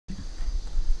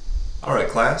Alright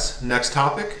class, next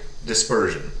topic,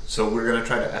 dispersion. So we're going to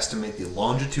try to estimate the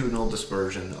longitudinal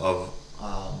dispersion of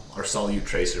our solute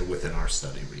tracer within our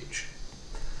study reach.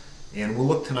 And we'll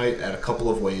look tonight at a couple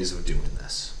of ways of doing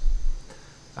this.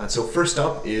 So first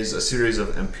up is a series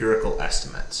of empirical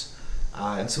estimates.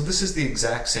 And so this is the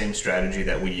exact same strategy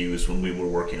that we used when we were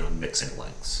working on mixing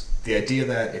lengths. The idea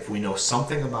that if we know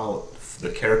something about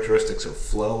the characteristics of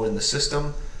flow in the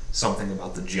system, something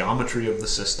about the geometry of the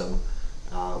system,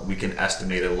 we can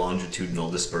estimate a longitudinal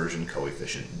dispersion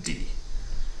coefficient D.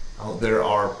 There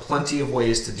are plenty of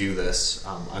ways to do this.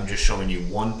 I'm just showing you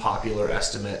one popular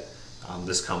estimate.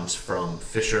 This comes from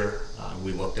Fisher.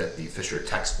 We looked at the Fisher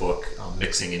textbook,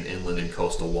 Mixing in Inland and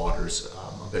Coastal Waters,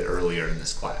 a bit earlier in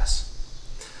this class.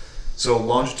 So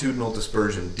longitudinal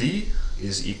dispersion D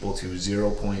is equal to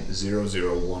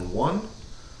 0.0011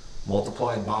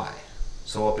 multiplied by.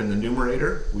 So up in the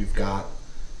numerator, we've got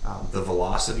the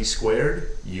velocity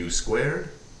squared, u squared,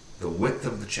 the width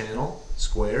of the channel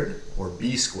squared, or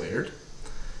b squared,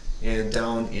 and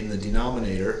down in the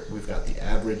denominator, we've got the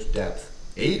average depth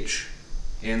h,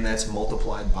 and that's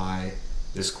multiplied by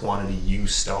this quantity u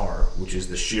star, which is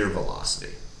the shear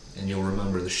velocity. And you'll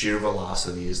remember the shear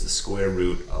velocity is the square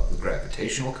root of the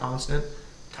gravitational constant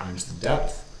times the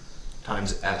depth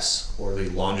times s, or the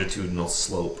longitudinal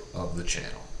slope of the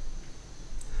channel.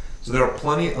 So there are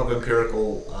plenty of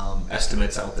empirical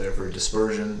estimates out there for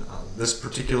dispersion. This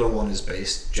particular one is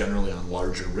based generally on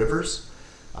larger rivers.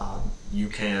 You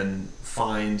can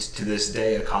find to this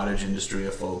day a cottage industry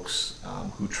of folks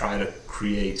who try to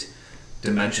create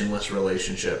dimensionless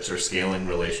relationships or scaling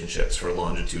relationships for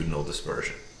longitudinal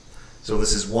dispersion. So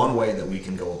this is one way that we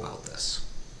can go about this.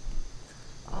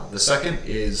 The second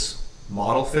is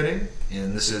model fitting,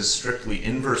 and this is strictly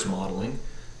inverse modeling,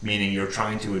 meaning you're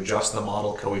trying to adjust the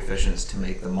model coefficients to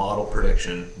make the model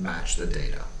prediction match the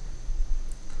data.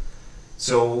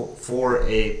 So for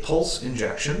a pulse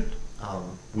injection,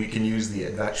 we can use the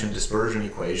advection dispersion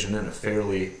equation in a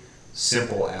fairly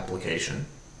simple application.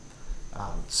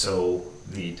 So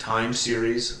the time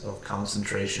series of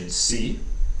concentration C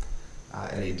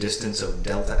at a distance of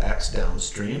delta x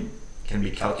downstream can be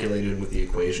calculated with the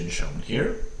equation shown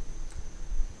here.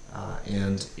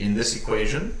 And in this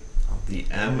equation, the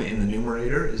m in the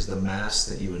numerator is the mass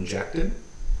that you injected.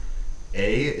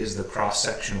 A is the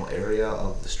cross-sectional area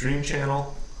of the stream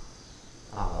channel.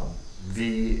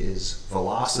 V is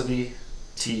velocity.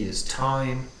 T is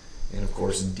time. And of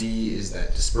course, D is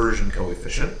that dispersion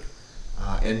coefficient.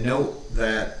 And note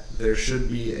that there should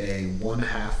be a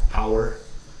 1/2 power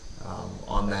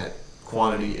on that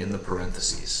quantity in the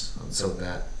parentheses. And so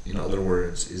that, in other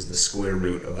words, is the square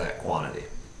root of that quantity.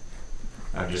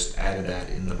 I've just added that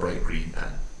in the bright green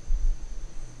pen.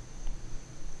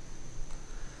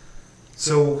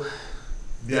 So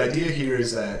the idea here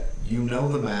is that you know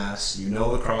the mass, you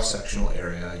know the cross-sectional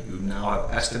area, you now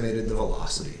have estimated the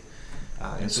velocity.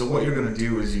 And so what you're going to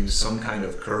do is use some kind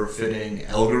of curve fitting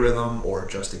algorithm or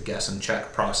just a guess and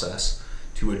check process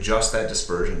to adjust that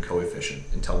dispersion coefficient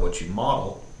until what you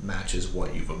model matches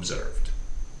what you've observed.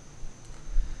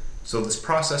 So this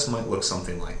process might look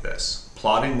something like this.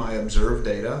 Plotting my observed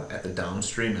data at the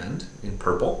downstream end in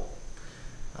purple,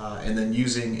 and then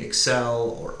using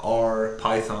Excel or R,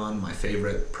 Python, my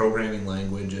favorite programming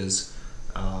languages,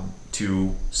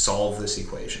 to solve this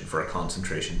equation for a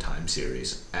concentration time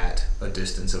series at a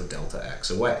distance of delta x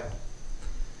away.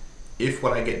 If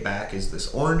what I get back is this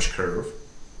orange curve,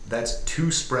 that's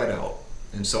too spread out,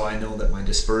 and so I know that my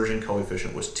dispersion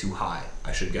coefficient was too high.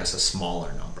 I should guess a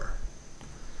smaller number.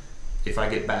 If I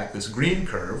get back this green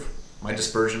curve, my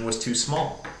dispersion was too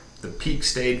small. The peak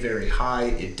stayed very high,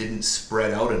 it didn't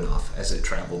spread out enough as it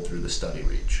traveled through the study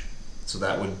reach. So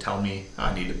that would tell me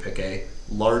I need to pick a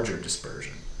larger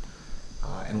dispersion.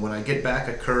 And when I get back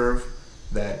a curve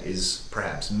that is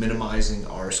perhaps minimizing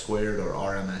R squared or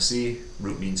RMSE,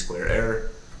 root mean square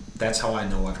error, that's how I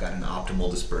know I've got an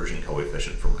optimal dispersion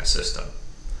coefficient for my system.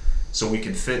 So we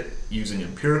can fit using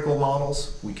empirical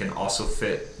models. We can also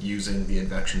fit using the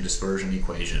advection dispersion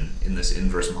equation in this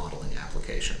inverse modeling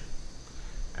application.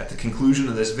 At the conclusion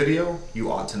of this video,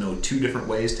 you ought to know two different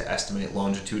ways to estimate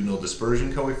longitudinal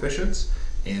dispersion coefficients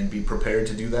and be prepared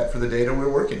to do that for the data we're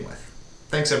working with.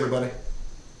 Thanks, everybody.